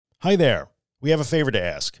Hi there. We have a favor to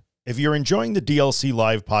ask. If you're enjoying the DLC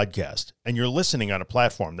Live podcast and you're listening on a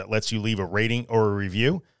platform that lets you leave a rating or a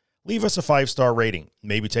review, leave us a 5-star rating.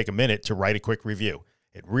 Maybe take a minute to write a quick review.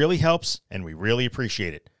 It really helps, and we really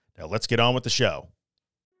appreciate it. Now let's get on with the show.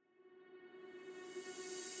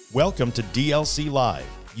 Welcome to DLC Live,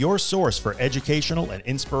 your source for educational and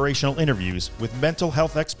inspirational interviews with mental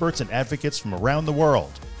health experts and advocates from around the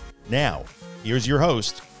world. Now, here's your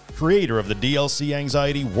host, creator of the DLC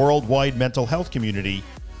Anxiety worldwide mental health community,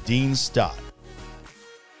 Dean Stott.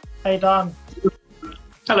 Hey, Dan.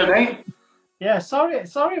 Hello, mate. Yeah, sorry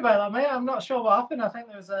about that, mate. I'm not sure what happened. I think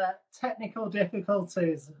there was technical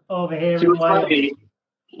difficulties over here in Wales.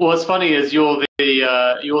 What's funny is you're the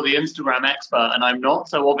Instagram expert and I'm not.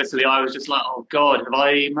 So obviously I was just like, oh God, have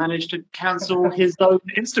I managed to cancel his own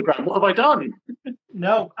Instagram? What have I done?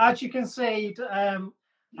 No, as you can see, I'm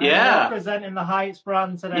representing the Heights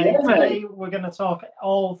brand today. Yeah, today we're going to talk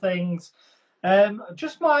all things.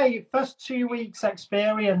 Just my first 2 weeks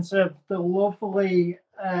experience of the lovely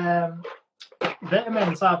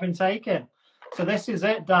vitamins I've been taking. So this is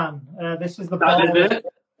it, Dan. This is the bottle. That is it.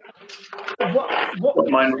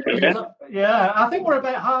 Yeah, I think we're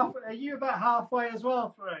about half. Are you about halfway as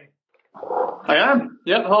well through? I am.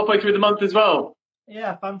 Yep, halfway through the month as well.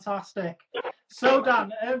 Yeah, fantastic. So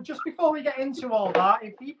Dan, just before we get into all that,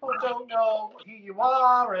 if people don't know who you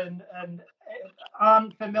are and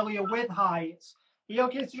aren't familiar with Heights, are you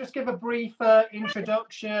okay to just give a brief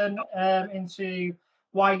introduction into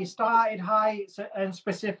why you started Heights and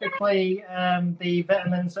specifically the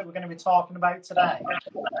vitamins that we're going to be talking about today?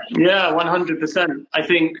 Yeah, 100%. I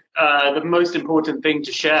think the most important thing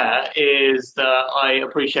to share is that I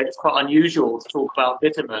appreciate it's quite unusual to talk about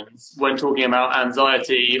vitamins when talking about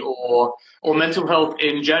anxiety or mental health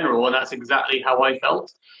in general, and that's exactly how I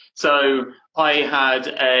felt. So I had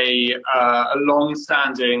a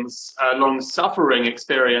long-standing, long-suffering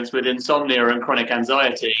experience with insomnia and chronic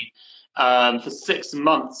anxiety for 6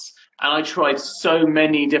 months. And I tried so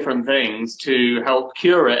many different things to help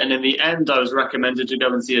cure it. And in the end, I was recommended to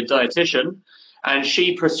go and see a dietitian. And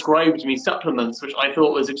she prescribed me supplements, which I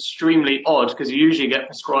thought was extremely odd because you usually get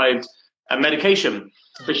prescribed a medication.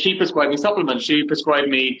 But she prescribed me supplements. She prescribed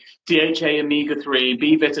me DHA omega-3,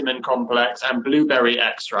 B vitamin complex, and blueberry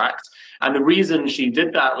extract. And the reason she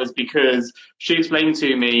did that was because she explained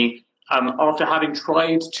to me, after having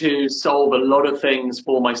tried to solve a lot of things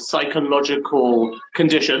for my psychological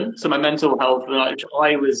condition, so my mental health, which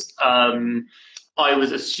I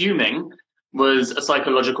was assuming was a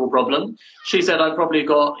psychological problem, she said I've probably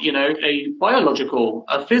got,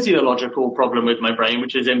 a physiological problem with my brain,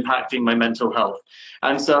 which is impacting my mental health.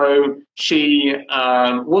 And so she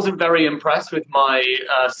wasn't very impressed with my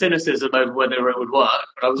cynicism over whether it would work,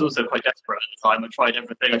 but I was also quite desperate at the time. I tried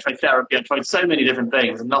everything. I tried therapy. I tried so many different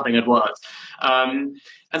things, and nothing had worked. And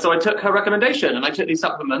so I took her recommendation, and I took these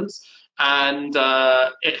supplements, and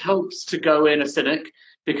it helps to go in a cynic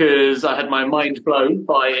because I had my mind blown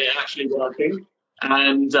by it actually working.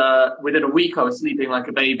 And within a week, I was sleeping like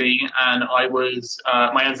a baby, and I was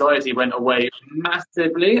my anxiety went away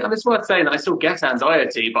massively. And it's worth saying that I still get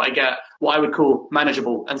anxiety, but I get what I would call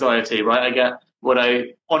manageable anxiety, right? I get what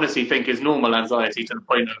I honestly think is normal anxiety to the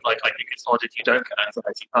point of I think it's odd if you don't get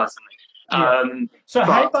anxiety personally. Yeah. So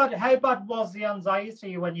how bad was the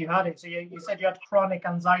anxiety when you had it? So you said you had chronic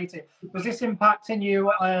anxiety. Was this impacting you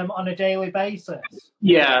on a daily basis?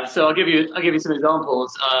 Yeah. So I'll give you some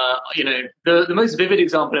examples. The most vivid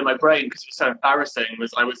example in my brain, because it was so embarrassing,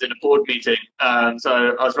 was I was in a board meeting.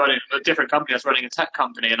 So I was running a different company. I was running a tech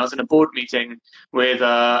company, and I was in a board meeting with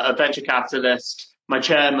a venture capitalist, my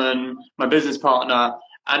chairman, my business partner,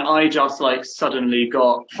 and I just suddenly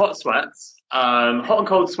got hot sweats. Hot and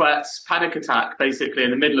cold sweats, panic attack, basically in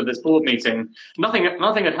the middle of this board meeting. Nothing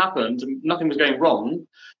had happened, nothing was going wrong,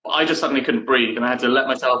 but I just suddenly couldn't breathe, and I had to let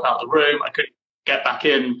myself out of the room. I couldn't get back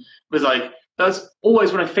in. It was that's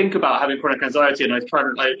always when I think about having chronic anxiety, and I try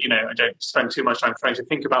to, I don't spend too much time trying to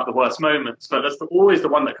think about the worst moments, but that's always the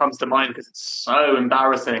one that comes to mind because it's so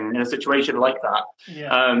embarrassing in a situation like that.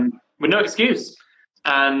 Yeah. With no excuse.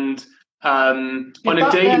 And on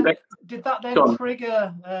a daily basis. Did that then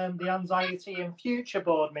trigger the anxiety in future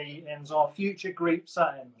board meetings or future group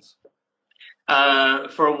settings?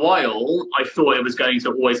 For a while, I thought it was going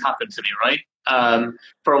to always happen to me, right?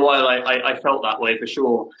 For a while, I felt that way for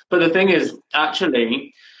sure. But the thing is,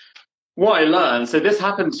 actually, what I learned, so this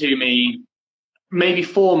happened to me maybe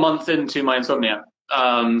 4 months into my insomnia.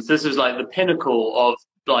 So this was the pinnacle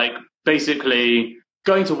of basically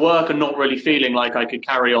going to work and not really feeling like I could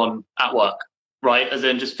carry on at work. Right, as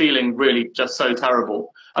in just feeling really just so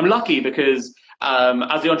terrible. I'm lucky because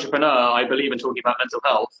as the entrepreneur, I believe in talking about mental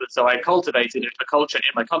health. And so I cultivated a culture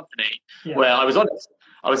in my company where I was honest.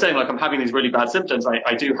 I was saying, like, I'm having these really bad symptoms.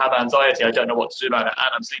 I do have anxiety. I don't know what to do about it. And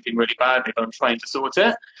I'm sleeping really badly, but I'm trying to sort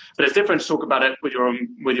it. But it's different to talk about it with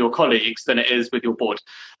your colleagues than it is with your board.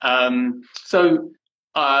 I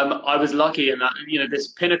was lucky in that, this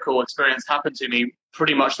pinnacle experience happened to me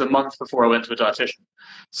pretty much the month before I went to a dietitian.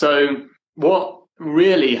 So what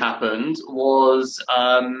really happened was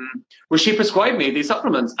she prescribed me these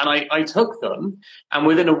supplements, and I took them, and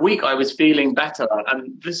within a week I was feeling better.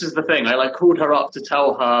 And this is the thing, I called her up to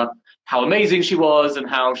tell her how amazing she was and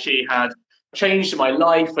how she had changed my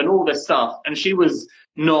life and all this stuff, and she was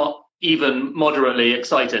not even moderately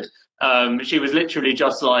excited. She was literally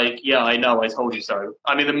just like, yeah, I know, I told you so.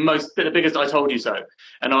 I mean, the biggest I told you so.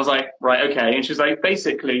 And I was like, right, okay. And she's like,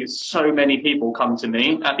 basically, so many people come to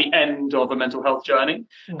me at the end of a mental health journey.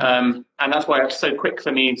 And that's why it's so quick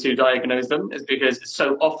for me to diagnose them, is because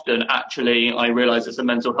so often, actually, I realize it's a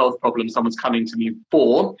mental health problem someone's coming to me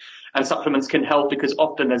for. And supplements can help because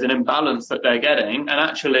often there's an imbalance that they're getting. And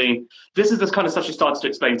actually, this is the kind of stuff she started to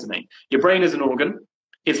explain to me. Your brain is an organ.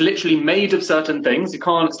 It's literally made of certain things.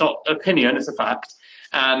 It's not opinion, it's a fact.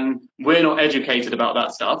 And we're not educated about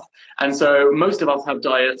that stuff. And so most of us have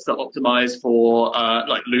diets that optimize for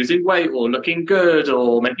losing weight or looking good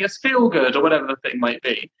or making us feel good or whatever the thing might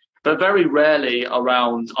be. But very rarely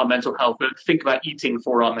around our mental health, but think about eating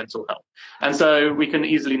for our mental health. And so we can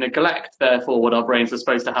easily neglect, therefore, what our brains are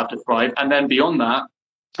supposed to have to thrive. And then beyond that,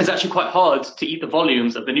 it's actually quite hard to eat the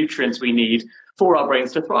volumes of the nutrients we need for our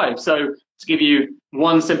brains to thrive. So to give you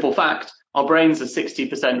one simple fact, our brains are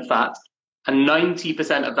 60% fat, and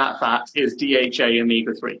 90% of that fat is DHA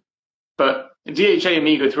omega-3. But DHA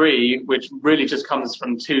omega-3, which really just comes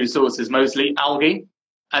from two sources, mostly algae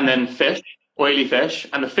and then fish, oily fish,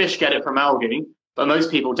 and the fish get it from algae, but most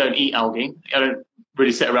people don't eat algae. I don't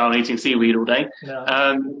really sit around eating seaweed all day.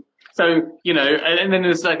 Yeah. And then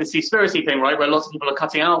there's this Seaspiracy thing, right, where lots of people are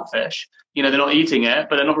cutting out fish. They're not eating it,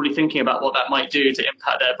 but they're not really thinking about what that might do to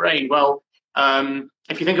impact their brain. Well,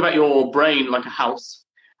 if you think about your brain like a house,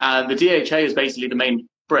 and the DHA is basically the main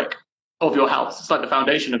brick of your house. It's like the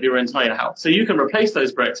foundation of your entire house. So you can replace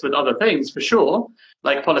those bricks with other things for sure,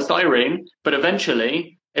 like polystyrene, but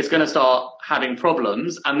eventually it's going to start having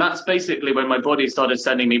problems. And that's basically when my body started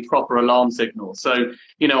sending me proper alarm signals. So,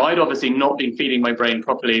 I'd obviously not been feeding my brain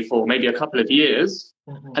properly for maybe a couple of years.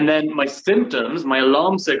 Mm-hmm. And then my symptoms, my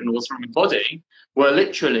alarm signals from my body were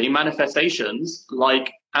literally manifestations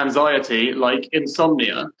like anxiety, like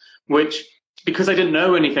insomnia, which, because I didn't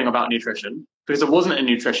know anything about nutrition, because I wasn't a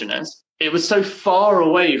nutritionist, it was so far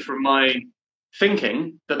away from my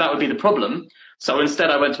thinking that would be the problem. So instead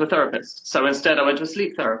I went to a therapist. So instead I went to a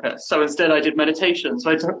sleep therapist. So instead I did meditation.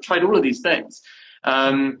 So I tried all of these things.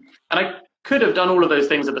 And I could have done all of those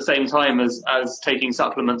things at the same time as taking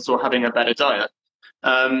supplements or having a better diet.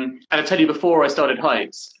 And I tell you, before I started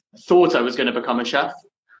Heights, I thought I was going to become a chef.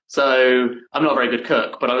 So I'm not a very good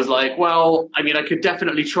cook, but I was like, well, I mean, I could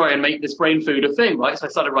definitely try and make this brain food a thing, right? So I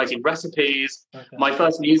started writing recipes. Okay. My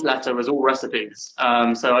first newsletter was all recipes.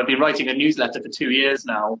 So I've been writing a newsletter for 2 years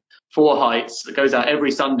now for Heights that goes out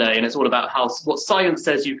every Sunday, and it's all about what science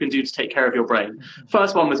says you can do to take care of your brain. Mm-hmm.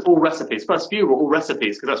 First one was all recipes. First few were all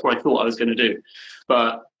recipes because that's what I thought I was going to do.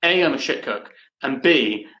 But A, I'm a shit cook, and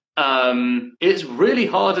B, it's really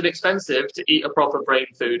hard and expensive to eat a proper brain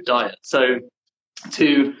food diet. So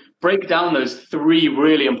to break down those 3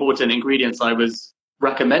 really important ingredients I was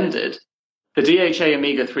recommended, the DHA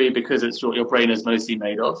omega-3 because it's what your brain is mostly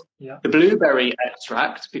made of, the blueberry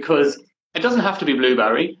extract because it doesn't have to be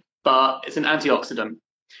blueberry, but it's an antioxidant.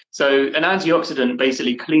 So an antioxidant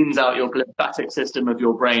basically cleans out your lymphatic system of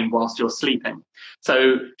your brain whilst you're sleeping.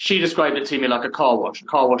 So she described it to me like a car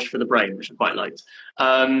wash for the brain, which I quite liked.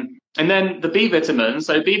 And then the B vitamin.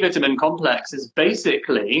 So B vitamin complex is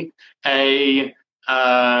basically an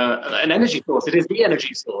energy source. It is the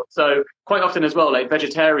energy source. So quite often as well, like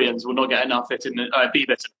vegetarians will not get enough vitamin B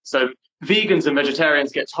vitamin. So vegans and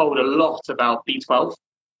vegetarians get told a lot about B12.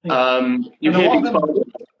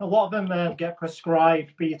 A lot of them get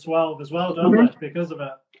prescribed B12 as well, don't they? Because of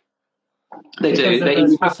it. They do. Because of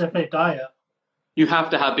the specific diet. You have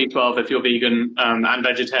to have B12 if you're vegan and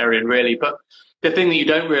vegetarian, really. But the thing that you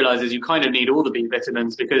don't realize is you kind of need all the B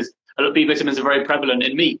vitamins because a lot of B vitamins are very prevalent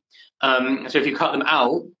in meat. So if you cut them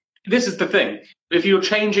out, this is the thing. If you're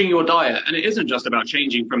changing your diet, and it isn't just about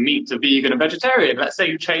changing from meat to vegan and vegetarian, let's say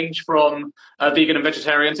you change from vegan and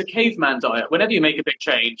vegetarian to caveman diet. Whenever you make a big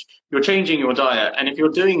change, you're changing your diet. And if you're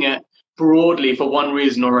doing it broadly for one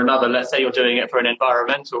reason or another, let's say you're doing it for an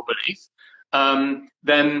environmental belief,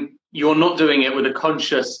 then you're not doing it with a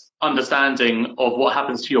conscious understanding of what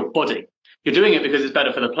happens to your body. You're doing it because it's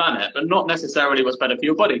better for the planet, but not necessarily what's better for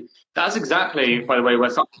your body. That's exactly, by the way, where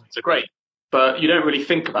supplements are great, but you don't really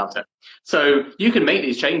think about it. So you can make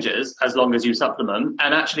these changes as long as you supplement,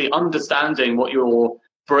 and actually understanding what your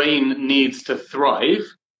brain needs to thrive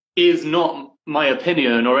is not my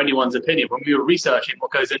opinion or anyone's opinion. When we were researching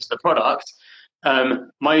what goes into the product,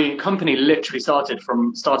 my company literally starting,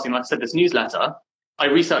 like I said, this newsletter, I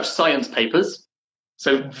researched science papers.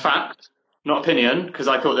 So fact, not opinion, because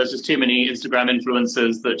I thought there's just too many Instagram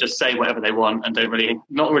influencers that just say whatever they want and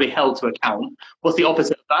not really held to account. What's the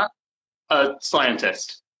opposite of that? A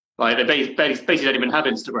scientist. Like, they basically don't even have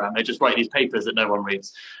Instagram. They just write these papers that no one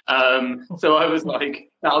reads. So I was like,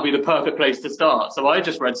 that'll be the perfect place to start. So I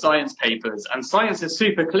just read science papers, and science is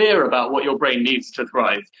super clear about what your brain needs to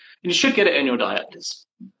thrive. And you should get it in your diet. It's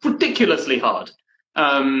ridiculously hard.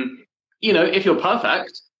 If you're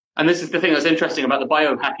perfect, and this is the thing that's interesting about the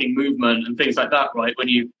biohacking movement and things like that, right? When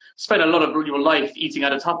you spend a lot of your life eating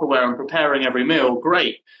out of Tupperware and preparing every meal,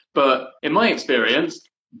 great. But in my experience,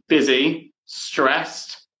 busy,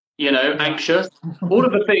 stressed, anxious, all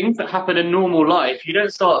of the things that happen in normal life, you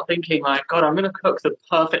don't start thinking like, God, I'm going to cook the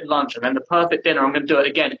perfect lunch and then the perfect dinner. I'm going to do it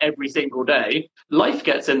again every single day. Life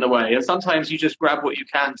gets in the way. And sometimes you just grab what you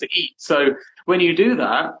can to eat. So when you do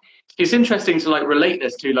that, it's interesting to relate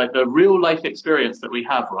this to the real life experience that we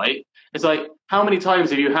have, right? It's like, how many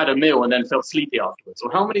times have you had a meal and then felt sleepy afterwards?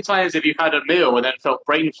 Or how many times have you had a meal and then felt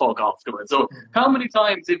brain fog afterwards? Or how many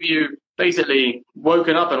times have you basically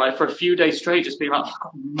woken up and for a few days straight just being like, I've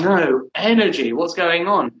got no energy, what's going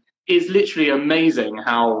on? It's literally amazing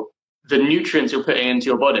how the nutrients you're putting into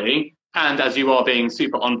your body, and as you are being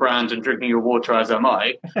super on brand and drinking your water as am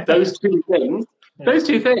I, those two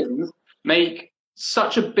things make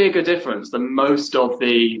such a bigger difference than most of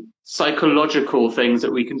the psychological things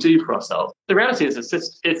that we can do for ourselves. The reality is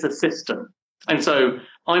it's a system. And so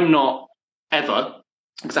I'm not ever,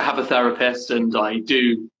 because I have a therapist and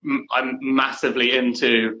I'm massively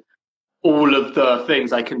into all of the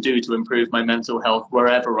things I can do to improve my mental health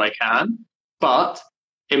wherever I can. But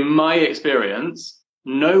in my experience,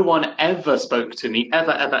 no one ever spoke to me,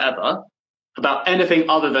 ever, about anything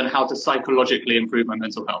other than how to psychologically improve my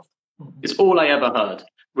mental health. It's all I ever heard.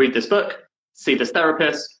 Read this book, see this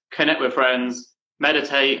therapist, connect with friends,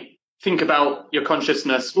 meditate, think about your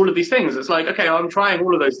consciousness, all of these things. It's like, okay, I'm trying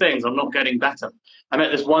all of those things. I'm not getting better. I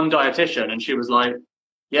met this one dietitian and she was like,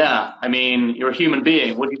 yeah, I mean, you're a human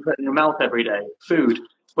being. What do you put in your mouth every day? Food.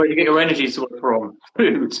 Where do you get your energy source from?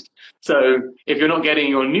 Food. So if you're not getting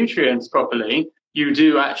your nutrients properly, you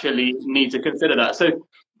do actually need to consider that. So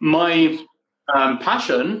my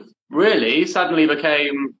passion really suddenly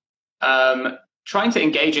became trying to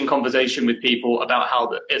engage in conversation with people about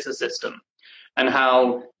how it's a system and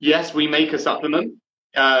how, yes, we make a supplement.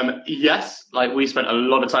 Yes, we spent a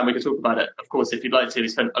lot of time, we could talk about it, of course, if you'd like to. We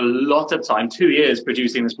spent a lot of time, 2 years,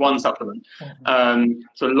 producing this one supplement.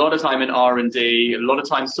 So a lot of time in R&D, a lot of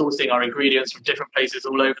time sourcing our ingredients from different places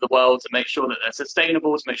all over the world to make sure that they're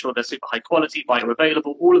sustainable, to make sure they're super high quality,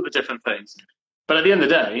 bioavailable, all of the different things. But at the end of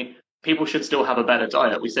the day, people should still have a better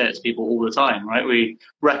diet. We say it to people all the time, right? We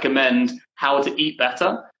recommend how to eat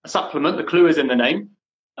better. A supplement, the clue is in the name.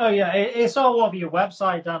 Oh, yeah, it's all over your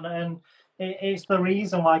website, Dan, and it's the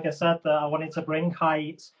reason, like I said, that I wanted to bring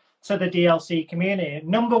Heights to the DLC community.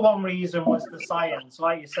 Number one reason was the science.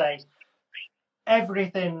 Like you say,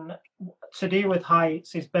 everything to do with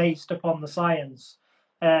Heights is based upon the science.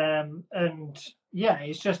 And yeah,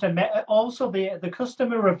 it's just also the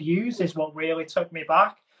customer reviews is what really took me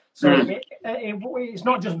back. So it's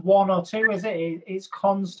not just one or two, is it? It's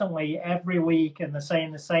constantly every week, and they're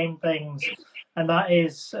saying the same things, and that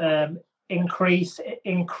is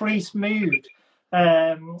increased mood,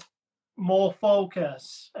 more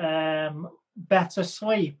focus, better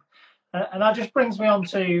sleep, and that just brings me on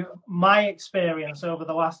to my experience over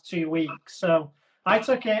the last 2 weeks. So I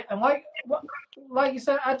took it, and like you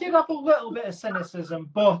said, I did have a little bit of cynicism,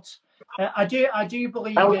 but I do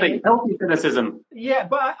believe healthy cynicism. Yeah,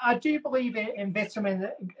 but I do believe in vitamin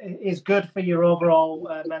is good for your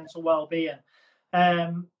overall mental well-being.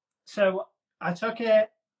 So I took it,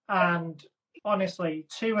 and honestly,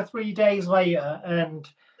 2 or 3 days later, and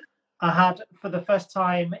I had, for the first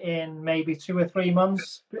time in maybe 2 or 3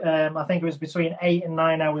 months, I think it was between 8 and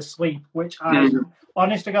 9 hours sleep, which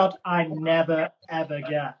honest to God, I never ever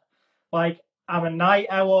get. I'm a night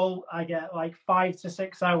owl. I get 5 to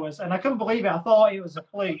 6 hours, and I couldn't believe it. I thought it was a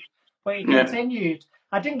fluke, but it continued.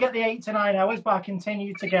 I didn't get the 8 to 9 hours, but I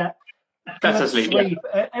continued to get better sleep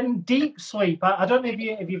and deep sleep. I don't know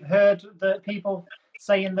if you've heard that people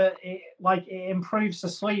saying that it improves the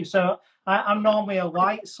sleep. So I'm normally a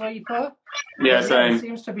light sleeper. Yeah, same. It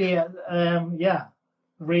seems to be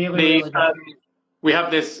really good. We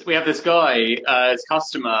have this guy as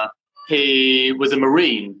customer. He was a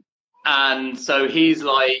Marine, and so he's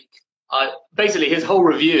like, basically his whole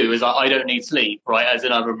review is I don't need sleep, right? As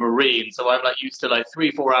in I'm a Marine, so I'm like used to like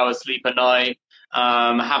 3-4 hours sleep a night.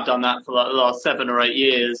 Have done that for like the last 7 or 8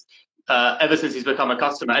 years. Ever since he's become a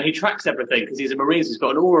customer, and he tracks everything because he's a Marine. So he's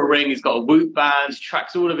got an Oura ring, he's got a Whoop band,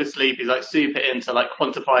 tracks all of his sleep. He's like super into like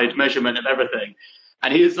quantified measurement of everything,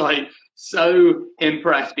 and he's like so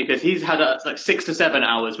impressed because he's had like 6 to 7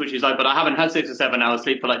 hours, which is like, but I haven't had 6 or 7 hours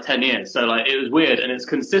sleep for like 10 years. So like it was weird, and it's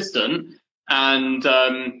consistent. And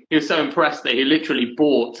he was so impressed that he literally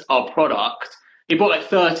bought our product. He bought like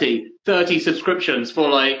 30 subscriptions for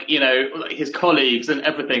like, you know, like his colleagues and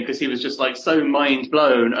everything, because he was just like so mind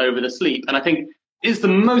blown over the sleep. And I think is the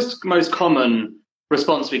most common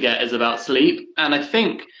response we get is about sleep. And I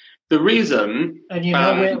think the reason, and you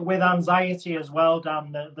know, with anxiety as well,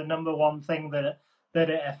 Dan, the number one thing that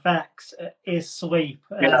it affects is sleep.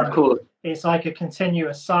 Yeah, of course. It's like a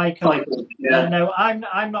continuous cycle. Yeah. No,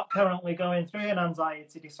 I'm not currently going through an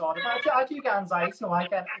anxiety disorder, but I do get anxiety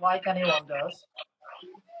like anyone does.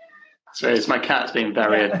 Sorry, it's my cat's being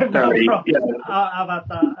very. I've had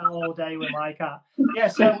that all day with my cat. Yeah,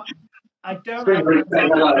 so I don't have an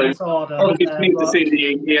anxiety disorder. Oh, it's neat to see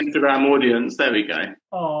the Instagram audience. There we go.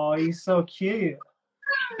 Oh, he's so cute.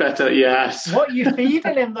 Better, yes. What are you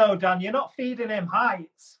feeding him though, Dan? You're not feeding him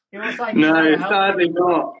heights. It was like no, sadly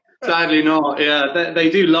not. Sadly not. Yeah, they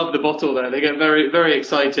do love the bottle though. They get very, very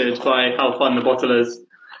excited by how fun the bottle is.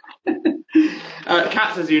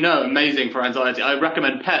 Cats, as you know, amazing for anxiety. I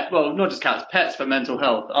recommend pets. Well, not just cats, pets for mental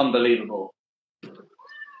health. Unbelievable.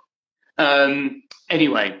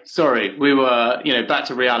 Anyway, sorry, we were, back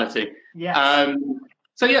to reality. Yeah.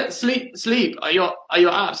 So yeah, sleep. You're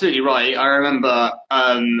absolutely right. I remember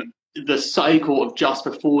the cycle of just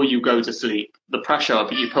before you go to sleep, the pressure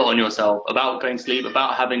that you put on yourself about going to sleep,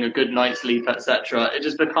 about having a good night's sleep, etc. It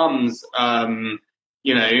just becomes,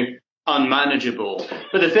 unmanageable.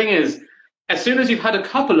 But the thing is, as soon as you've had a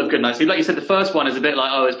couple of good nights sleep, like you said, the first one is a bit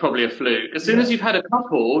like, oh, it's probably a fluke. As soon as you've had a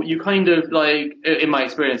couple, you kind of like, in my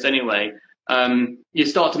experience anyway, you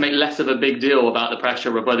start to make less of a big deal about the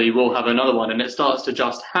pressure of whether you will have another one, and it starts to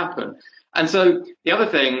just happen. And so the other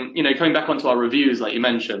thing, coming back onto our reviews, like you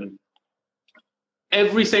mentioned, so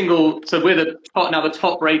we're the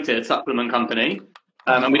top rated supplement company.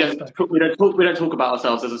 And we don't talk about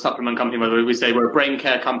ourselves as a supplement company, whether we say we're a brain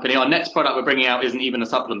care company. Our next product we're bringing out isn't even a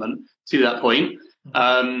supplement, to that point.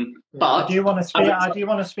 But I do want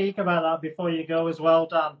to speak about that before you go as well,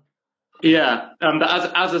 Dan. Yeah,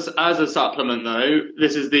 but as a supplement though,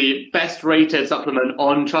 this is the best rated supplement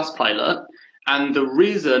on Trustpilot. And the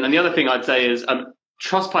reason, and the other thing I'd say is,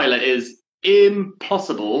 Trustpilot is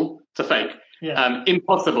impossible to fake. Yeah.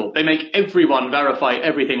 Impossible. They make everyone verify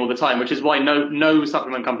everything all the time, which is why no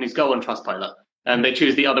supplement companies go on Trustpilot. And they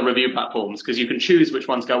choose the other review platforms because you can choose which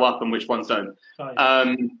ones go up and which ones don't.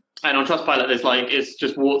 And on Trustpilot, it's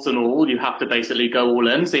just warts and all. You have to basically go all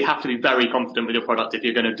in. So you have to be very confident with your product if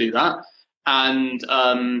you're going to do that. And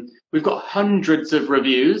we've got hundreds of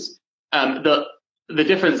reviews. The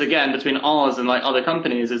difference again between ours and like other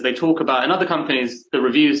companies is they talk about, in other companies, the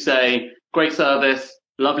reviews say great service,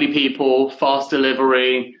 lovely people, fast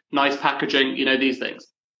delivery, nice packaging, these things.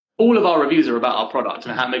 All of our reviews are about our product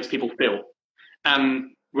and how it makes people feel.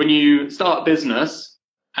 When you start business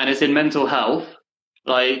and it's in mental health,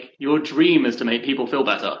 like your dream is to make people feel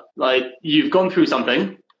better. Like you've gone through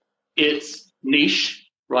something, it's niche,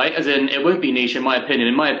 right? As in, it won't be niche in my opinion.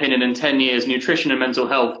 In my opinion, in 10 years, nutrition and mental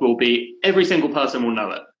health will be, every single person will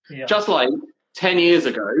know it. Yeah. Just like 10 years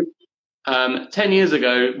ago,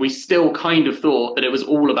 we still kind of thought that it was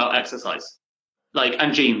all about exercise,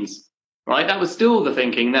 and genes, right? That was still the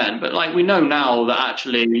thinking then. But we know now that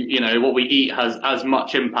actually, what we eat has as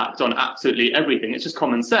much impact on absolutely everything. It's just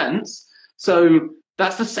common sense. So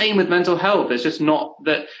that's the same with mental health. It's just not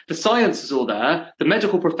that the science is all there. The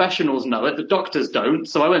medical professionals know it. The doctors don't.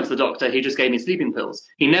 So I went to the doctor. He just gave me sleeping pills.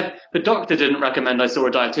 The doctor didn't recommend I saw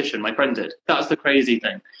a dietitian. My friend did. That's the crazy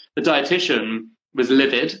thing. The dietitian was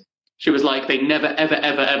livid. She was like, they never, ever,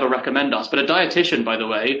 ever, ever recommend us. But a dietitian, by the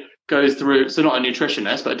way, goes through, so not a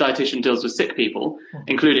nutritionist, but a dietitian deals with sick people,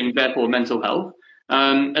 including therefore mental health.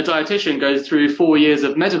 A dietitian goes through 4 years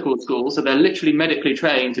of medical school. So they're literally medically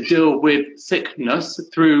trained to deal with sickness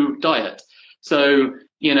through diet. So,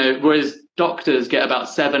 whereas doctors get about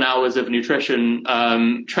 7 hours of nutrition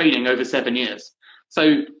training over 7 years.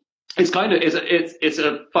 So it's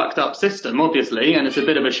a fucked up system, obviously, and it's a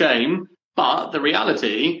bit of a shame. But the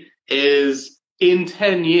reality is, in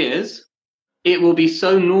 10 years, it will be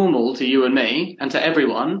so normal to you and me and to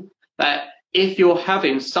everyone that if you're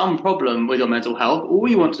having some problem with your mental health, or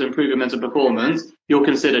you want to improve your mental performance, you'll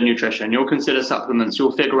consider nutrition, you'll consider supplements,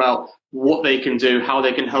 you'll figure out what they can do, how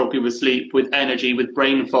they can help you with sleep, with energy, with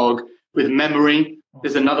brain fog, with memory.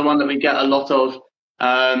 There's another one that we get a lot of.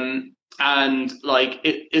 And like,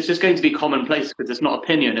 it's just going to be commonplace because it's not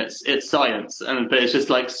opinion, it's science. But it's just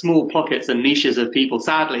like small pockets and niches of people,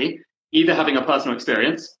 sadly, either having a personal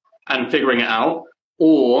experience and figuring it out,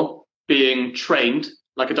 or being trained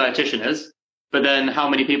like a dietitian is. But then how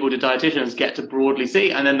many people do dietitians get to broadly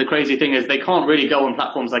see? And then the crazy thing is they can't really go on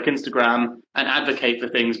platforms like Instagram and advocate for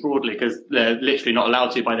things broadly because they're literally not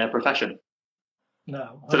allowed to by their profession.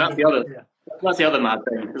 No. So that's the other mad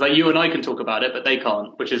thing. It's like you and I can talk about it, but they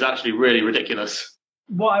can't, which is actually really ridiculous.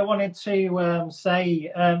 What I wanted to say,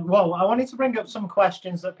 I wanted to bring up some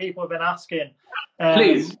questions that people have been asking.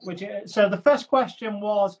 Please. So the first question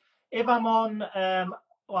was, if I'm on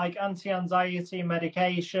like anti-anxiety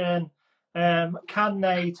medication, can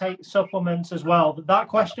they take supplements as well? That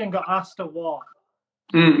question got asked at what?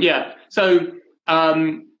 Yeah. So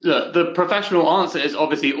look, the professional answer is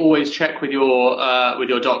obviously always check with your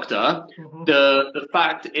doctor. Mm-hmm. The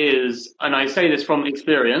fact is, and I say this from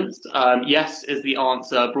experience, yes is the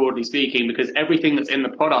answer broadly speaking, because everything that's in the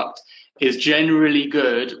product is generally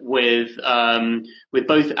good with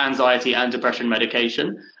both anxiety and depression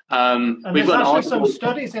medication. And there's actually some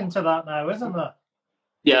studies into that now, isn't there?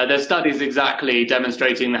 Yeah, there's studies exactly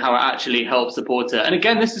demonstrating how it actually helps support it. And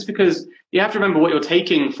again, this is because you have to remember what you're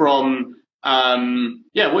taking from,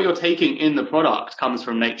 what you're taking in the product comes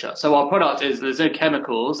from nature. So our product there's no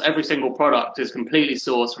chemicals. Every single product is completely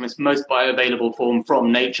sourced from its most bioavailable form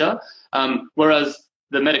from nature. Whereas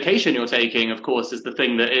the medication you're taking, of course, is the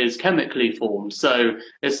thing that is chemically formed. So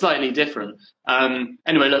it's slightly different.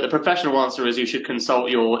 Anyway, look, the professional answer is you should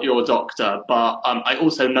consult your doctor. But I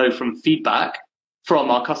also know from feedback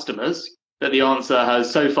from our customers that the answer has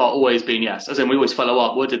so far always been yes. As in, we always follow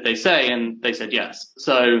up, what did they say? And they said yes.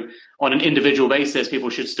 So on an individual basis,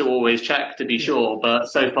 people should still always check to be sure. But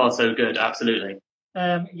so far, so good. Absolutely.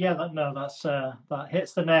 That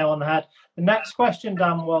hits the nail on the head. The next question,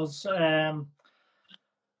 Dan, was,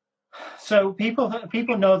 so people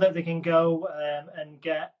know that they can go and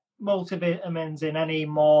get multivitamins in any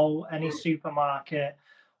mall, any supermarket.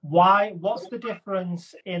 What's the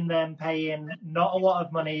difference in them paying not a lot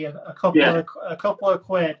of money, a couple of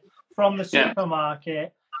quid from the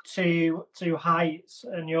supermarket to Heights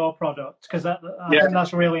and your product? Because I think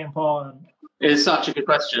that's really important. It's such a good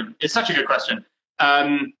question.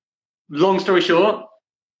 Long story short,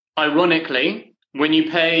 ironically, when you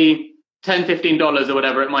pay $10, $15 or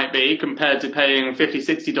whatever it might be compared to paying $50,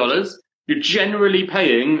 $60, you're generally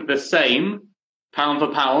paying the same pound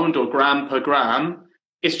for pound or gram per gram.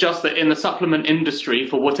 It's just that in the supplement industry,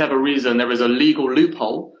 for whatever reason, there is a legal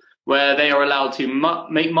loophole where they are allowed to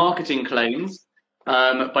make marketing claims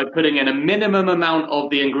by putting in a minimum amount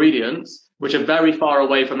of the ingredients, which are very far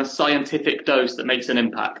away from a scientific dose that makes an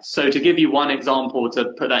impact. So to give you one example,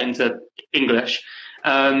 to put that into English,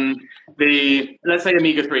 let's say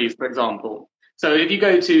omega-3s, for example. So if you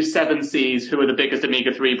go to 7Cs, who are the biggest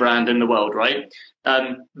omega-3 brand in the world, right?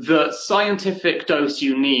 The scientific dose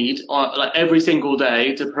you need like every single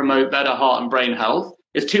day to promote better heart and brain health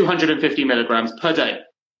is 250 milligrams per day.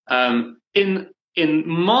 In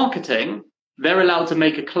marketing, they're allowed to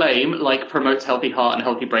make a claim like promotes healthy heart and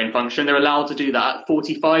healthy brain function. They're allowed to do that at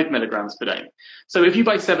 45 milligrams per day. So if you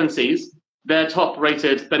buy 7Cs, they're top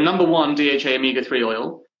rated, the number one DHA omega-3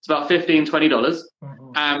 oil. It's about $15, $20.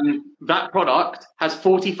 And that product has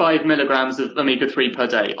 45 milligrams of omega-3 per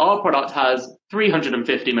day. Our product has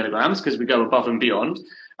 350 milligrams because we go above and beyond.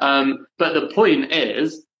 But the point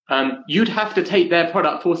is, you'd have to take their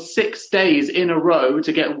product for 6 days in a row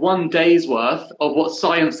to get 1 day's worth of what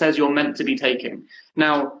science says you're meant to be taking.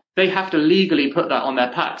 Now, they have to legally put that on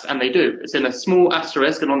their packs, and they do. It's in a small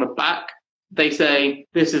asterisk, and on the back, they say,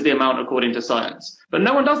 this is the amount according to science. But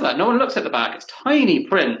no one does that. No one looks at the back. It's tiny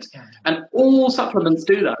print. And all supplements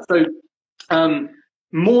do that. So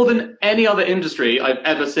more than any other industry I've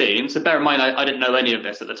ever seen, so bear in mind, I didn't know any of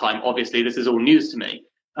this at the time. Obviously, this is all news to me.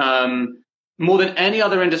 More than any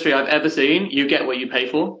other industry I've ever seen, you get what you pay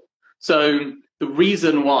for. So the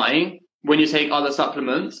reason why, when you take other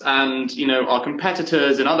supplements and, you know, our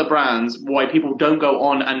competitors and other brands, why people don't go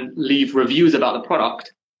on and leave reviews about the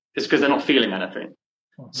product is because they're not feeling anything.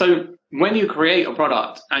 So when you create a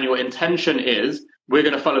product and your intention is, we're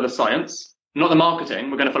going to follow the science, not the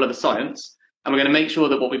marketing, we're going to follow the science, and we're going to make sure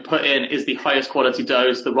that what we put in is the highest quality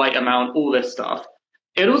dose, the right amount, all this stuff.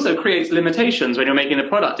 it also creates limitations when you're making a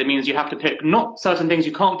product. It means you have to pick not certain things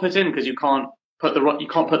you can't put in because you can't put the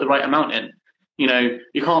right amount in. You know,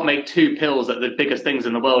 you can't make 2 pills that are the biggest things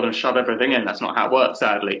in the world and shove everything in. That's not how it works,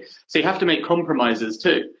 sadly. So you have to make compromises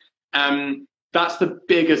too. That's the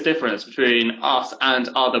biggest difference between us and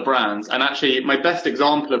other brands. And actually, my best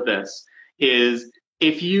example of this is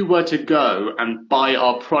if you were to go and buy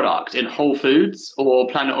our product in Whole Foods or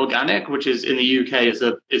Planet Organic, which is in the UK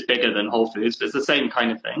is bigger than Whole Foods, but it's the same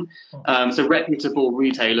kind of thing. So reputable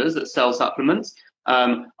retailers that sell supplements.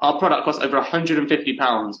 Our product costs over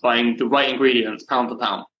 £150 buying the right ingredients pound for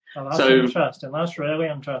pound. Oh, that's interesting. That's really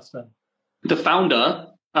interesting. The founder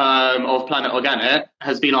of Planet Organic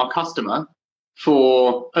has been our customer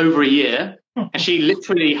for over a year, and she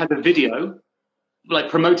literally has a video like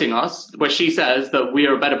promoting us where she says that we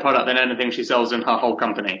are a better product than anything she sells in her whole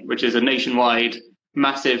company, which is a nationwide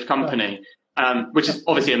massive company, which is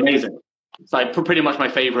obviously amazing. It's like pretty much my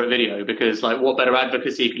favorite video because like what better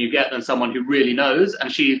advocacy can you get than someone who really knows,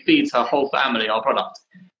 and she feeds her whole family our product.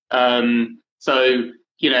 So,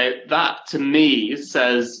 you know, that to me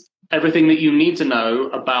says everything that you need to know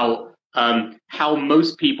about how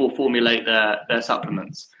most people formulate their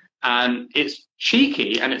supplements. And it's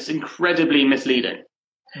cheeky and it's incredibly misleading.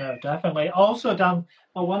 No, definitely. Also, Dan,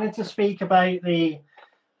 I wanted to speak about the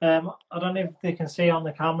I don't know if they can see on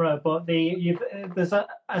the camera, but there's a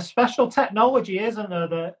special technology, isn't there,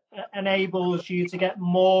 that enables you to get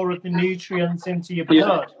more of the nutrients into your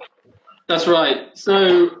blood? Yeah, that's right.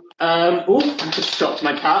 So, I just dropped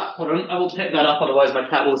my cat. Hold on, I will pick that up, otherwise my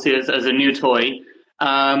cat will see it as a new toy.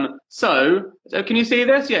 So can you see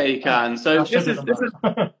this? Yeah, you can. So this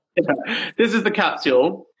is the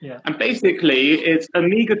capsule. Yeah. And basically it's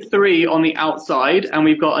omega-3 on the outside, and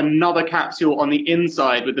we've got another capsule on the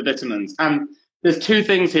inside with the vitamins. And there's 2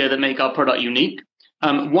 things here that make our product unique.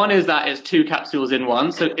 One is that it's 2 capsules in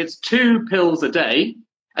one. So it's 2 pills a day,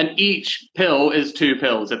 and each pill is 2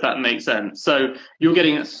 pills, if that makes sense. So you're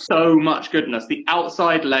getting so much goodness. The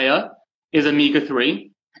outside layer is omega-3.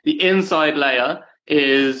 The inside layer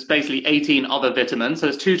is basically 18 other vitamins. So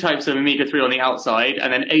there's 2 types of omega-3 on the outside,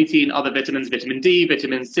 and then 18 other vitamins, vitamin D,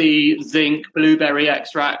 vitamin C, zinc, blueberry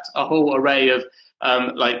extract, a whole array of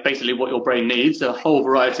like basically what your brain needs, a whole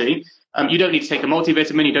variety. You don't need to take a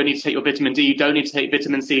multivitamin, you don't need to take your vitamin D, you don't need to take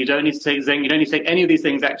vitamin C, you don't need to take zinc, you don't need to take any of these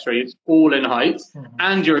things extra. It's all in heights.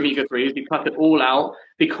 And your omega-3s, you cut it all out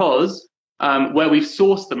because where we've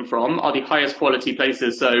sourced them from are the highest quality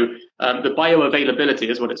places. So the bioavailability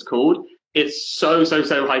is what it's called. It's so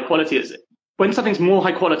high quality. When something's more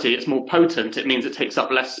high quality, it's more potent. It means it takes up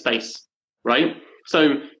less space, right?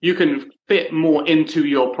 So you can fit more into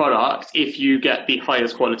your product if you get the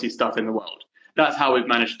highest quality stuff in the world. That's how we've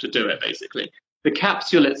managed to do it, basically. The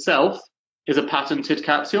capsule itself is a patented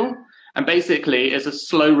capsule, and basically it's a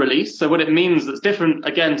slow release. So what it means that's different,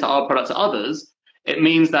 again, to our products to others, it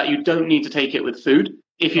means that you don't need to take it with food.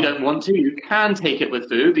 If you don't want to, you can take it with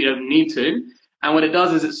food, but you don't need to. And what it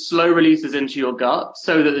does is it slow releases into your gut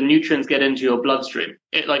so that the nutrients get into your bloodstream.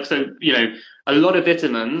 A lot of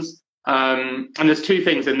vitamins, and there's 2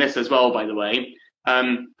 things in this as well, by the way.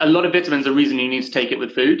 A lot of vitamins are the reason you need to take it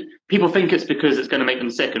with food. People think it's because it's going to make them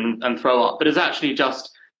sick and throw up, but it's actually just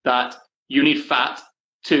that you need fat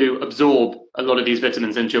to absorb a lot of these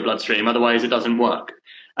vitamins into your bloodstream. Otherwise, it doesn't work.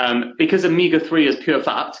 Because omega-3 is pure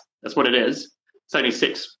fat, that's what it is. It's only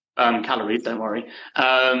 6 calories, don't worry,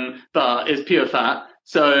 but it's pure fat.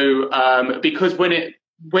 So because when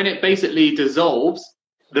it basically dissolves,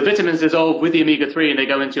 the vitamins dissolve with the omega-3 and they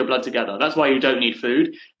go into your blood together. That's why you don't need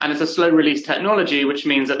food. And it's a slow release technology, which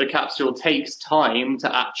means that the capsule takes time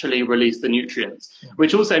to actually release the nutrients,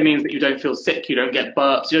 which also means that you don't feel sick, you don't get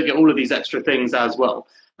burps, you don't get all of these extra things as well.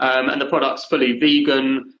 And the product's fully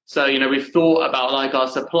vegan. So, we've thought about like our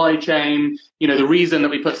supply chain, the reason that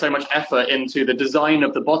we put so much effort into the design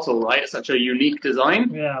of the bottle, right? It's such a unique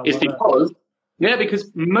design is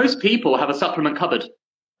because most people have a supplement cupboard.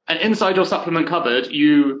 And inside your supplement cupboard,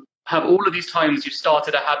 you have all of these times you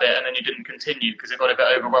started a habit and then you didn't continue because it got a bit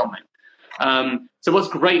overwhelming. So what's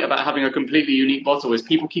great about having a completely unique bottle is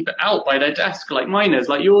people keep it out by their desk, like mine is,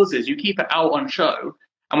 like yours is. You keep it out on show.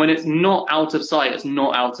 And when it's not out of sight, it's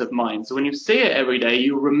not out of mind. So when you see it every day,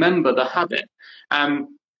 you remember the habit. And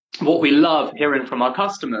what we love hearing from our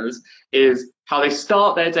customers is how they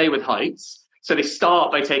start their day with heights. So they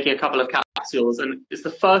start by taking a couple of capsules, and it's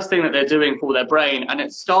the first thing that they're doing for their brain, and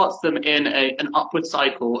it starts them in an upward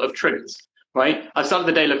cycle of triggers, right? I've started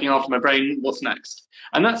the day looking after my brain, what's next?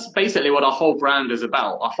 And that's basically what our whole brand is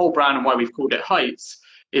about. Our whole brand, and why we've called it Heights,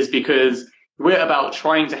 is because we're about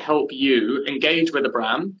trying to help you engage with the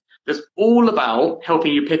brand that's all about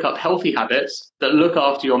helping you pick up healthy habits that look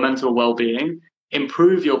after your mental well-being,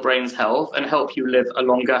 improve your brain's health, and help you live a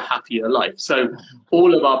longer, happier life. So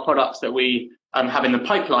all of our products that we have in the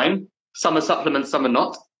pipeline, some are supplements, some are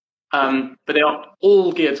not, but they are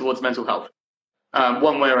all geared towards mental health,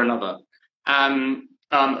 one way or another.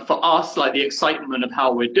 For us, like, the excitement of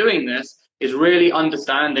how we're doing this is really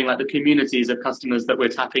understanding, like, the communities of customers that we're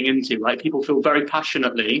tapping into, right? People feel very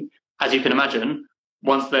passionately, as you can imagine,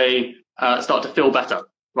 once they start to feel better,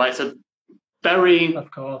 right? So very, of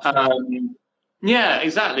course, yeah,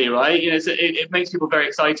 exactly, right? You know, so it makes people very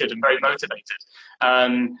excited and very motivated.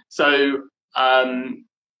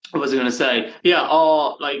 What was I going to say? Yeah,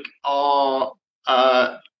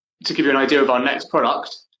 to give you an idea of our next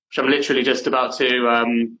product, which I'm literally just about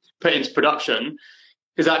to put into production,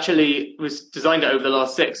 is actually was designed over the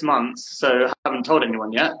last 6 months, so I haven't told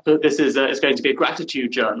anyone yet. But this is it's going to be a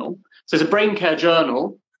gratitude journal. So it's a brain care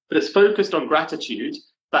journal, but it's focused on gratitude.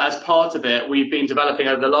 But as part of it, we've been developing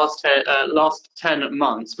over the last 10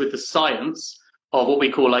 months with the science of what we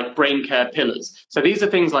call, like, brain care pillars. So these are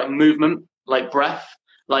things like movement, like breath,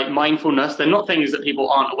 like mindfulness. They're not things that people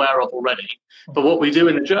aren't aware of already. But what we do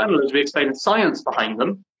in the journal is we explain the science behind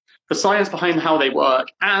them, the science behind how they work,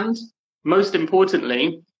 and most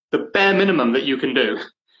importantly, the bare minimum that you can do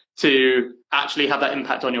to actually have that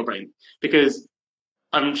impact on your brain. Because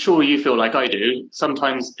I'm sure you feel like I do.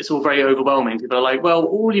 Sometimes it's all very overwhelming. People are like, well,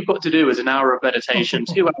 all you've got to do is an hour of meditation,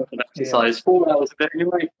 2 hours of exercise, 4 hours of it. And you're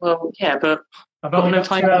like, well, yeah, but I've only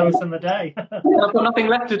got 2 hours in the day. I've got nothing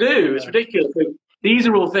left to do. It's ridiculous. So these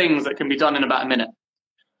are all things that can be done in about a minute.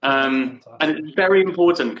 And it's very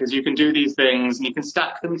important, because you can do these things and you can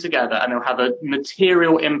stack them together and they'll have a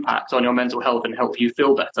material impact on your mental health and help you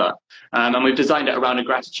feel better. And we've designed it around a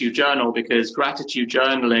gratitude journal, because gratitude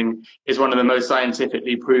journaling is one of the most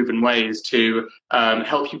scientifically proven ways to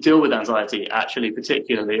help you deal with anxiety, actually,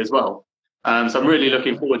 particularly as well. So I'm really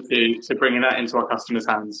looking forward to bringing that into our customers'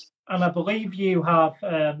 hands. And I believe you have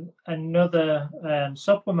another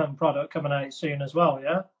supplement product coming out soon as well,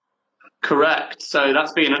 yeah? Correct. So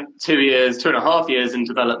that's been 2.5 years in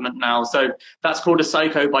development now. So that's called a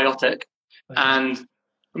psychobiotic. And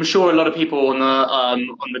I'm sure a lot of people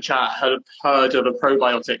on the chat have heard of a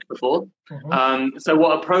probiotic before. So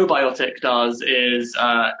what a probiotic does is,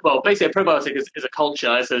 basically a probiotic is a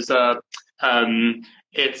culture. So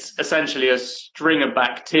it's essentially a string of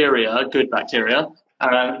bacteria, good bacteria,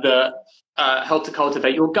 that help to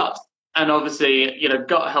cultivate your gut. And obviously, you know,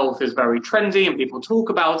 gut health is very trendy and people talk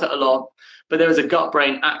about it a lot, but there is a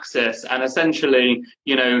gut-brain axis, and essentially,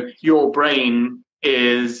 you know, your brain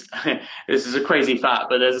is, this is a crazy fact,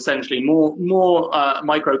 but there's essentially more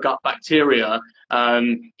micro gut bacteria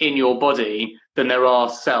in your body than there are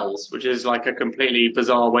cells, which is like a completely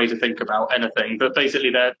bizarre way to think about anything. But basically,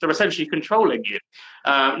 they're essentially controlling you.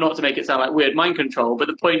 Not to make it sound like weird mind control, but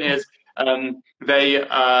the point is, they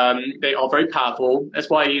are very powerful. That's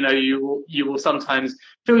why, you know, you will sometimes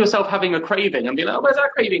feel yourself having a craving and be like, oh, where's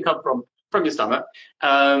that craving come from? From your stomach.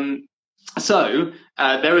 So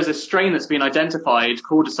there is a strain that's been identified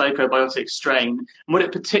called a psychobiotic strain. And what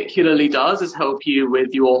it particularly does is help you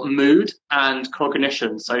with your mood and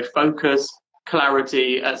cognition. So focus,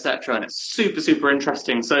 clarity, etc. And it's super, super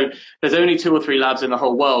interesting. So there's only 2 or 3 labs in the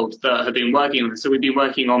whole world that have been working on this. So we've been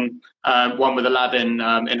working on one with a lab in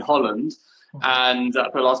Holland. And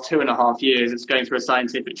for the last 2.5 years, it's going through a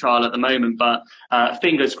scientific trial at the moment. But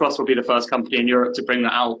fingers crossed, we'll be the first company in Europe to bring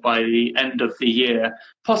that out by the end of the year,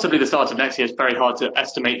 possibly the start of next year. It's very hard to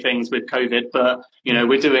estimate things with COVID, but you know,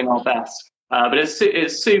 we're doing our best. But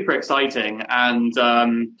it's super exciting, and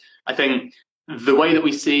I think the way that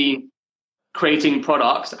we see creating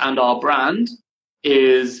products and our brand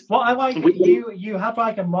is what I like. You had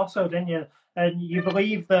like a motto, didn't you? And you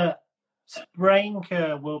believe that brain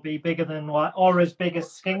care will be bigger than or as big as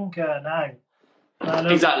skincare now.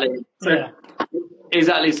 Exactly.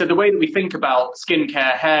 Exactly. So the way that we think about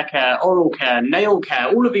skincare, hair care, oral care, nail care,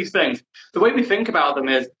 all of these things, the way we think about them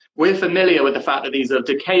is we're familiar with the fact that these are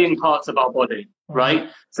decaying parts of our body, right?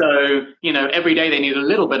 So, you know, every day they need a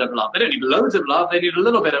little bit of love. They don't need loads of love. They need a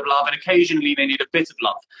little bit of love, and occasionally they need a bit of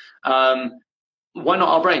love. Why not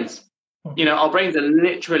our brains? You know, our brains are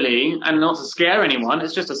literally, and not to scare anyone,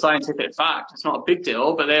 it's just a scientific fact. It's not a big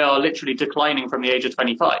deal, but they are literally declining from the age of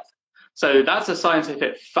 25. So that's a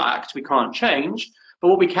scientific fact we can't change. But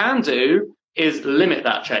what we can do is limit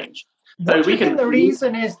that change. What do you think the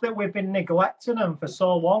reason is that we've been neglecting them for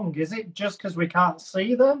so long? Is it just because we can't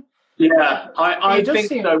see them? Yeah, I think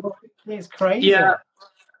so. It's crazy.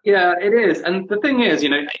 Yeah, it is. And the thing is, you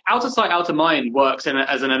know, out of sight, out of mind works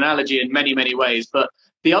as an analogy in many, many ways. But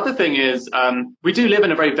the other thing is, we do live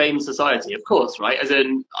in a very vain society, of course, right? As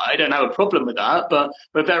in, I don't have a problem with that, but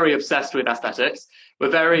we're very obsessed with aesthetics. We're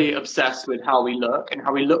very obsessed with how we look and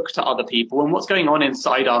how we look to other people and what's going on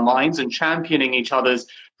inside our minds, and championing each other's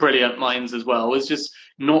brilliant minds as well is just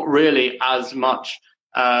not really as much.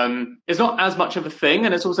 It's not as much of a thing,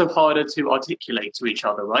 and it's also harder to articulate to each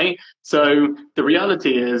other, right? So the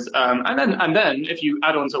reality is, and then if you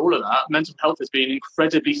add on to all of that, mental health has been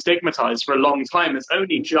incredibly stigmatized for a long time. It's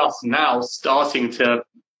only just now starting to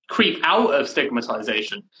creep out of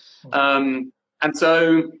stigmatization. And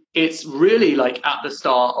so it's really like at the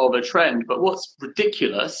start of a trend. But what's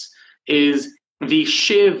ridiculous is the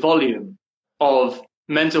sheer volume of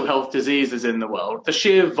mental health diseases in the world, the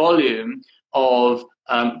sheer volume of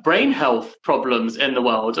brain health problems in the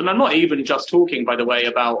world. And I'm not even just talking, by the way,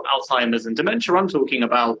 about Alzheimer's and dementia. I'm talking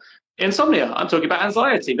about insomnia. I'm talking about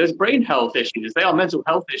anxiety. There's brain health issues. They are mental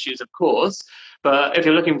health issues, of course. But if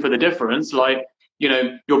you're looking for the difference, like,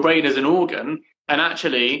 your brain is an organ, and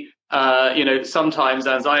actually, sometimes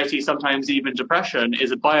anxiety, sometimes even depression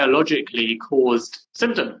is a biologically caused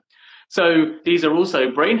symptom. So these are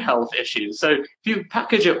also brain health issues. So if you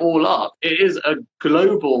package it all up, it is a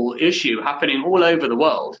global issue happening all over the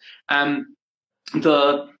world. And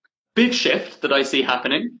the big shift that I see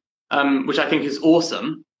happening, which I think is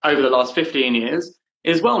awesome over the last 15 years,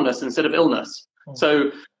 is wellness instead of illness.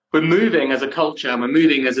 So we're moving as a culture, and we're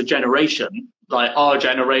moving as a generation, like our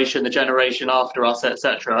generation, the generation after us,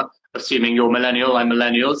 etc. Assuming you're millennial, I'm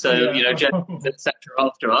millennial, so etc.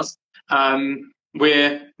 after us.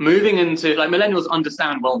 We're moving into, like, millennials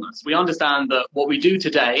understand wellness. We understand that what we do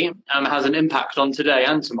today has an impact on today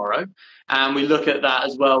and tomorrow, and we look at that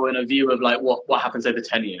as well in a view of like what happens over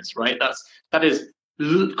 10 years, right? That is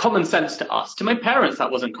common sense to us. To my parents,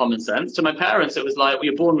 that wasn't common sense. To my parents, it was like, well,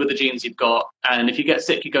 you're born with the genes you've got, and if you get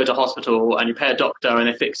sick, you go to hospital and you pay a doctor and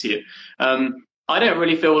they fix you. I don't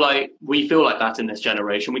really feel like we feel like that in this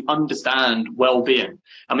generation. We understand well-being,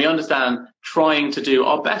 and we understand trying to do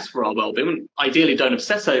our best for our well-being. Ideally, don't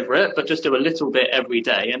obsess over it, but just do a little bit every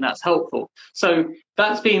day, and that's helpful. So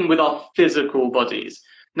that's been with our physical bodies.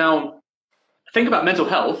 Now, think about mental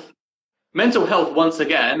health. Mental health, once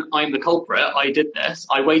again, I'm the culprit. I did this.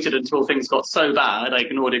 I waited until things got so bad. I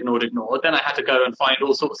ignored. Then I had to go and find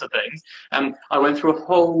all sorts of things. And I went through a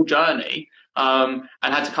whole journey and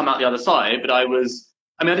had to come out the other side. But I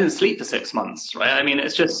didn't sleep for 6 months, right? I mean,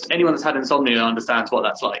 it's just, anyone that's had insomnia understands what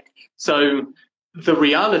that's like. So the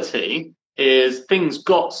reality is things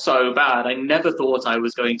got so bad, I never thought I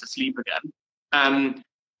was going to sleep again. And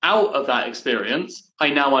out of that experience,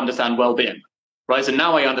 I now understand well-being. Right, so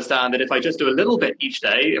now I understand that if I just do a little bit each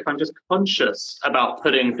day, if I'm just conscious about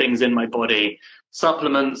putting things in my body,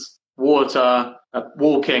 supplements, water,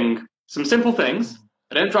 walking, some simple things.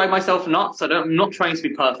 I don't drive myself nuts. I'm not trying to be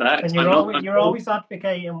perfect. And you're always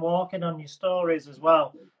advocating walking on your stories as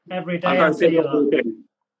well. Every day I see that.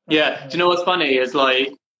 Yeah, do you know what's funny is,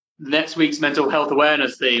 like, next week's mental health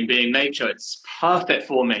awareness theme being nature, it's perfect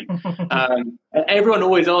for me. Everyone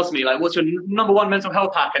always asks me, like, what's your number one mental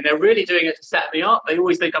health hack? And they're really doing it to set me up. They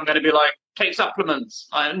always think I'm going to be like, take supplements.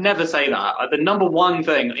 I never say that. The number one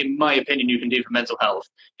thing, in my opinion, you can do for mental health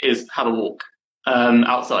is have a walk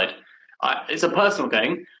outside. It's a personal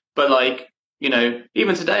thing, but, like,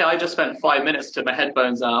 even today, I just spent 5 minutes, took my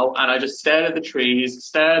headphones out, and I just stared at the trees,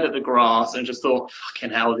 stared at the grass, and just thought,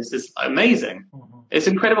 fucking hell, this is amazing. It's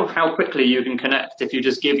incredible how quickly you can connect if you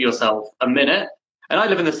just give yourself a minute. And I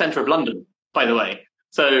live in the centre of London, by the way.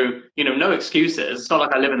 So, no excuses. It's not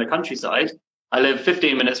like I live in the countryside. I live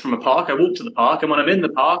 15 minutes from a park. I walk to the park. And when I'm in the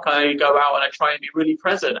park, I go out and I try and be really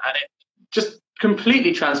present. And it just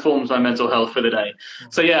completely transforms my mental health for the day.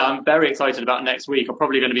 So, yeah, I'm very excited about next week. I'm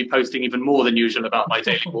probably going to be posting even more than usual about my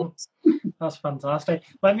daily walks. That's fantastic.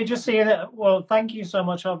 Let me just see that. Well, thank you so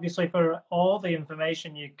much, obviously, for all the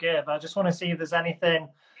information you give. I just want to see if there's anything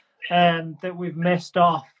that we've missed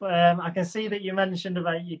off. I can see that you mentioned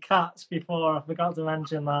about your cats before. I forgot to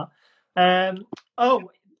mention that.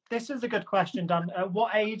 This is a good question, Dan. At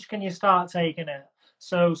what age can you start taking it?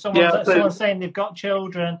 So someone's saying they've got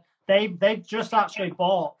children. They've just actually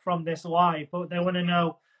bought from this live, but they want to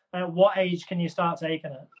know at what age can you start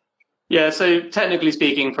taking it? Yeah, so technically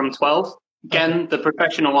speaking, from 12. Again, the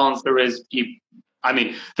professional answer is the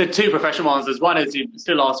two professional answers. One is you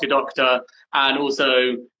still ask your doctor, and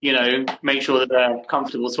also, make sure that they're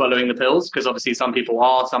comfortable swallowing the pills, because obviously some people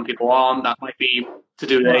are, some people aren't. That might be to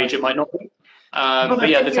do with age, it might not be. But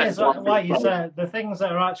yeah, the thing is, like you said, the things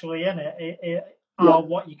that are actually in it are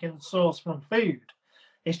what you can source from food.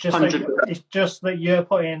 It's just that you're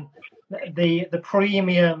putting the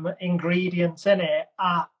premium ingredients in it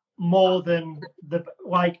at more than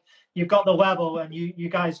like you've got the level, and you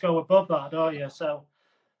guys go above that, don't you? So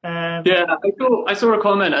yeah, I saw a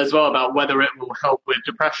comment as well about whether it will help with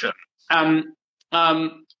depression.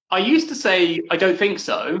 I used to say I don't think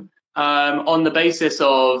so, on the basis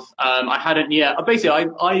of I hadn't yet. Basically,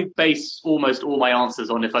 I base almost all my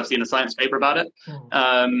answers on if I've seen a science paper about it,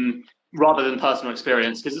 rather than personal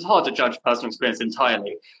experience, because it's hard to judge personal experience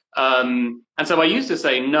entirely. And so I used to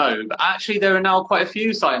say no, but actually there are now quite a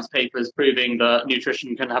few science papers proving that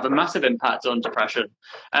nutrition can have a massive impact on depression.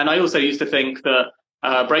 And I also used to think that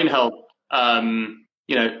brain health,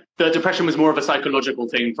 that depression was more of a psychological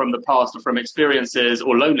thing from the past or from experiences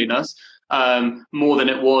or loneliness, more than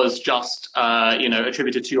it was just,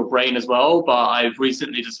 attributed to your brain as well. But I've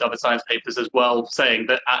recently discovered science papers as well saying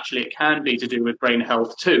that actually it can be to do with brain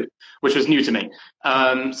health too, which was new to me.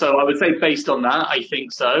 So I would say based on that, I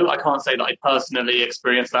think so. I can't say that I personally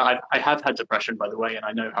experienced that. I have had depression, by the way, and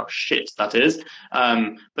I know how shit that is.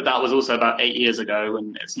 But that was also about 8 years ago,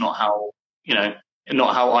 and it's not how,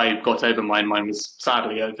 not how I got over mine. Mine was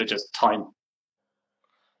sadly over just time.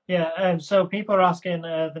 Yeah, so people are asking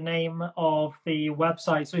the name of the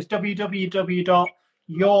website. So it's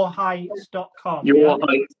www.yourheights.com.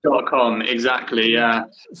 Yourheights.com, exactly, yeah.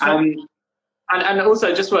 So, and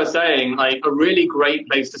also just worth saying, like, a really great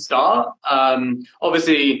place to start.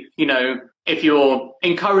 Obviously, if you're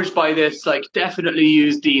encouraged by this, like, definitely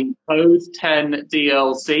use the code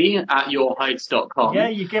 10DLC at yourheights.com. Yeah,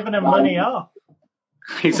 you're giving them money off.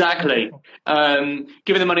 Exactly.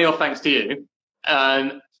 Giving the money off thanks to you.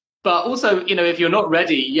 But also, if you're not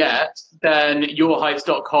ready yet, then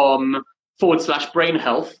yourheights.com/brain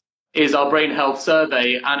health is our brain health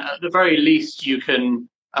survey. And at the very least, you can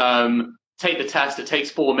take the test. It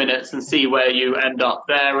takes 4 minutes and see where you end up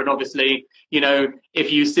there. And obviously,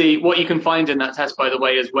 if you see what you can find in that test, by the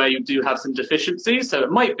way, is where you do have some deficiencies. So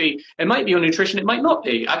it might be your nutrition. It might not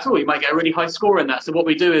be at all. You might get a really high score in that. So what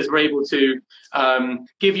we do is we're able to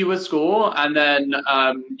give you a score, and then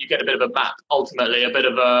you get a bit of a map, ultimately, a bit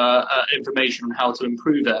of information on how to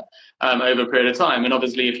improve it over a period of time. And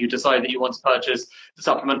obviously, if you decide that you want to purchase the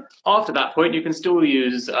supplement after that point, you can still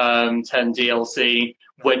use 10DLC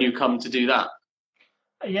when you come to do that.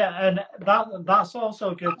 Yeah, and that's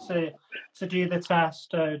also good to do the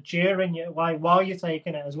test during it, while you're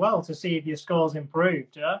taking it as well, to see if your score's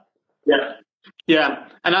improved. Yeah.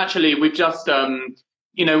 And actually, we've just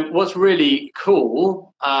what's really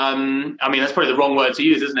cool. That's probably the wrong word to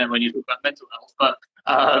use, isn't it, when you talk about mental health? But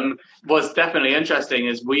what's definitely interesting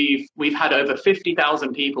is we've had over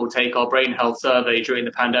 50,000 people take our brain health survey during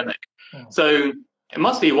the pandemic. So it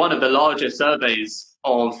must be one of the largest surveys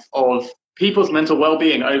of people's mental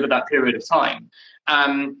well-being over that period of time.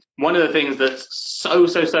 One of the things that's so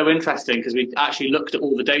interesting, because we actually looked at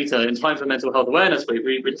all the data in time for Mental Health Awareness Week,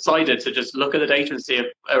 we decided to just look at the data and see if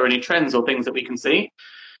there are any trends or things that we can see.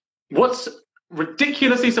 What's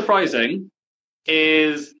ridiculously surprising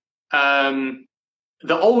is the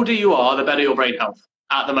older you are, the better your brain health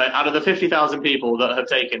at the moment, out of the 50,000 people that have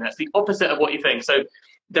taken it. It's the opposite of what you think. So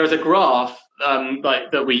there's a graph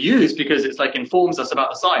that we use because it's informs us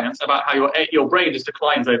about the science, about how your brain just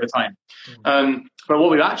declines over time. But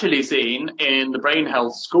what we've actually seen in the brain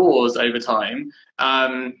health scores over time,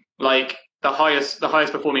 the highest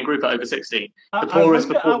performing group at over 60. The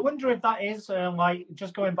poorest. I wonder if that is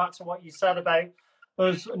just going back to what you said about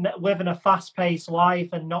us living a fast-paced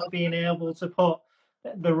life and not being able to put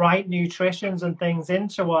the right nutritions and things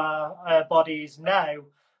into our bodies now.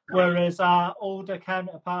 Whereas our older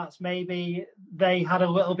counterparts, maybe they had a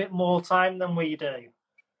little bit more time than we do.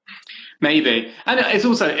 Maybe, and it's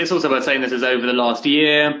also worth saying this is over the last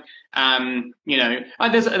year.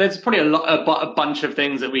 There's probably a bunch of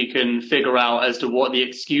things that we can figure out as to what the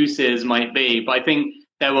excuses might be. But I think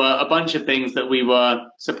there were a bunch of things that we were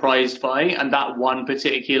surprised by, and that one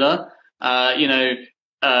particular,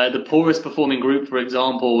 the poorest performing group, for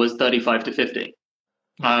example, was 35 to 50.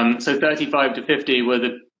 So 35 to 50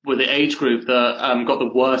 were the age group that got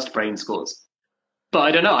the worst brain scores. But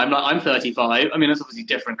I don't know. I'm 35. I mean, it's obviously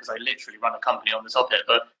different because I literally run a company on the topic.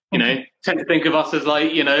 But tend to think of us as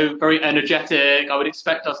very energetic. I would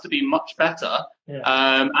expect us to be much better.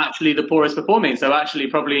 Yeah. Actually, the poorest performing. So actually,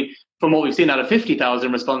 probably from what we've seen out of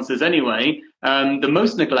 50,000 responses anyway, the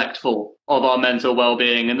most neglectful of our mental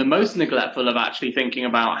well-being and the most neglectful of actually thinking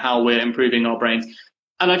about how we're improving our brains.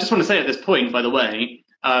 And I just want to say at this point, by the way,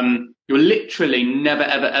 you're literally never,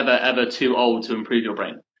 ever, ever, ever too old to improve your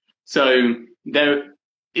brain. So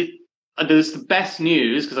there's the best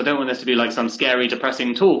news, because I don't want this to be like some scary,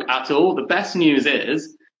 depressing talk at all. The best news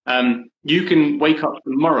is you can wake up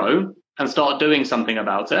tomorrow and start doing something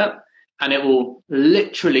about it. and it will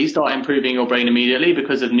literally start improving your brain immediately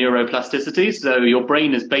because of neuroplasticity. So your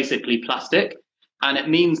brain is basically plastic, and it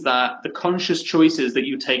means that the conscious choices that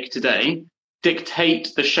you take today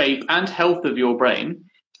dictate the shape and health of your brain.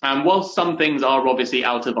 And whilst some things are obviously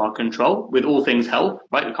out of our control, with all things health,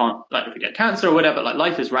 right? We can't, like, if we get cancer or whatever, like,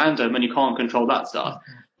 life is random and you can't control that stuff.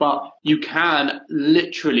 But you can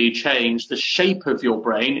literally change the shape of your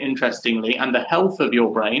brain, interestingly, and the health of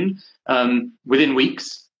your brain within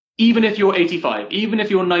weeks. Even if you're 85, even if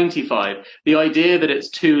you're 95, the idea that it's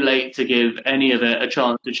too late to give any of it a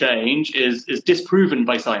chance to change is disproven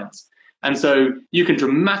by science. And so you can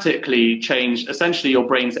dramatically change essentially your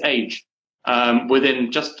brain's age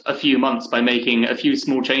within just a few months by making a few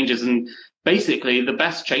small changes. And basically the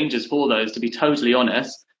best changes for those, to be totally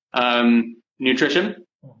honest, nutrition,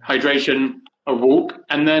 hydration, a walk,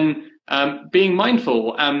 and then being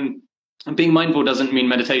mindful. And being mindful doesn't mean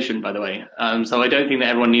meditation, by the way. So I don't think that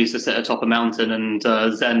everyone needs to sit atop a mountain and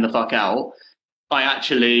zen the fuck out.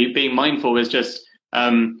 Being mindful is just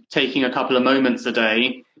taking a couple of moments a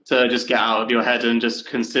day to just get out of your head and just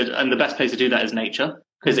consider. And the best place to do that is nature,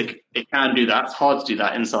 because it can do that. It's hard to do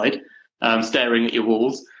that inside, staring at your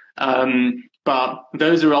walls. But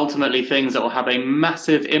those are ultimately things that will have a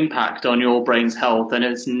massive impact on your brain's health, and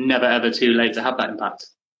it's never, ever too late to have that impact.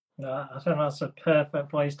 No, I think that's a perfect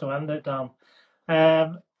place to end it, Dan.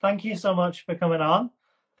 Thank you so much for coming on.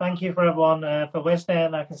 Thank you for everyone for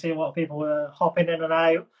listening. I can see a lot of people were hopping in and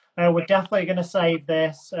out. We're definitely going to save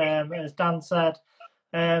this. As Dan said,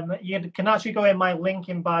 you can actually go in my link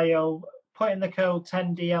in bio, put in the code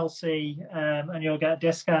 10DLC, and you'll get a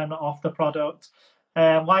discount off the product.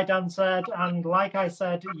 Like Dan said, and like I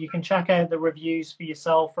said, you can check out the reviews for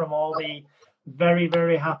yourself from all the very,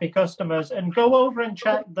 very happy customers, and go over and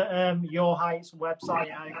check the Your Heights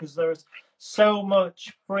website out, because there's so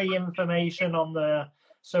much free information on there.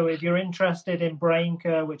 So if you're interested in brain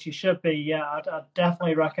care, which you should be, I'd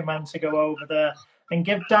definitely recommend to go over there and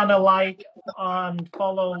give Dan a like and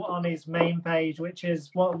follow on his main page, which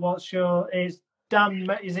is is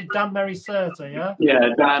it Dan Murray Serta, yeah? Yeah,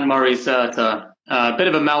 Dan Murray Serta. A bit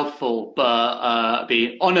of a mouthful, but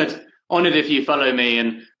be honoured if you follow me.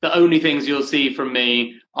 And the only things you'll see from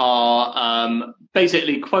me are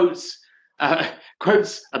basically quotes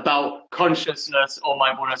about consciousness or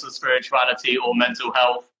mindfulness or spirituality or mental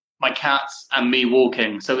health, my cats, and me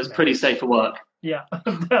walking. So it's pretty safe for work. Yeah,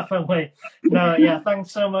 definitely. No, yeah,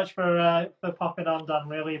 thanks so much for popping on, Dan.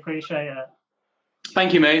 Really appreciate it.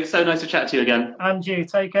 Thank you, mate. So nice to chat to you again. And you.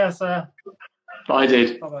 Take care, sir. Bye,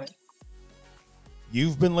 dude. Bye-bye.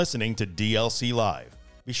 You've been listening to DLC Live.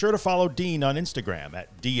 Be sure to follow Dean on Instagram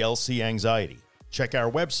at DLC Anxiety. Check our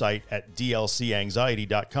website at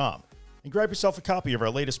dlcanxiety.com and grab yourself a copy of our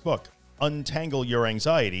latest book, Untangle Your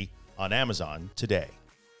Anxiety, on Amazon today.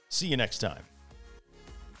 See you next time.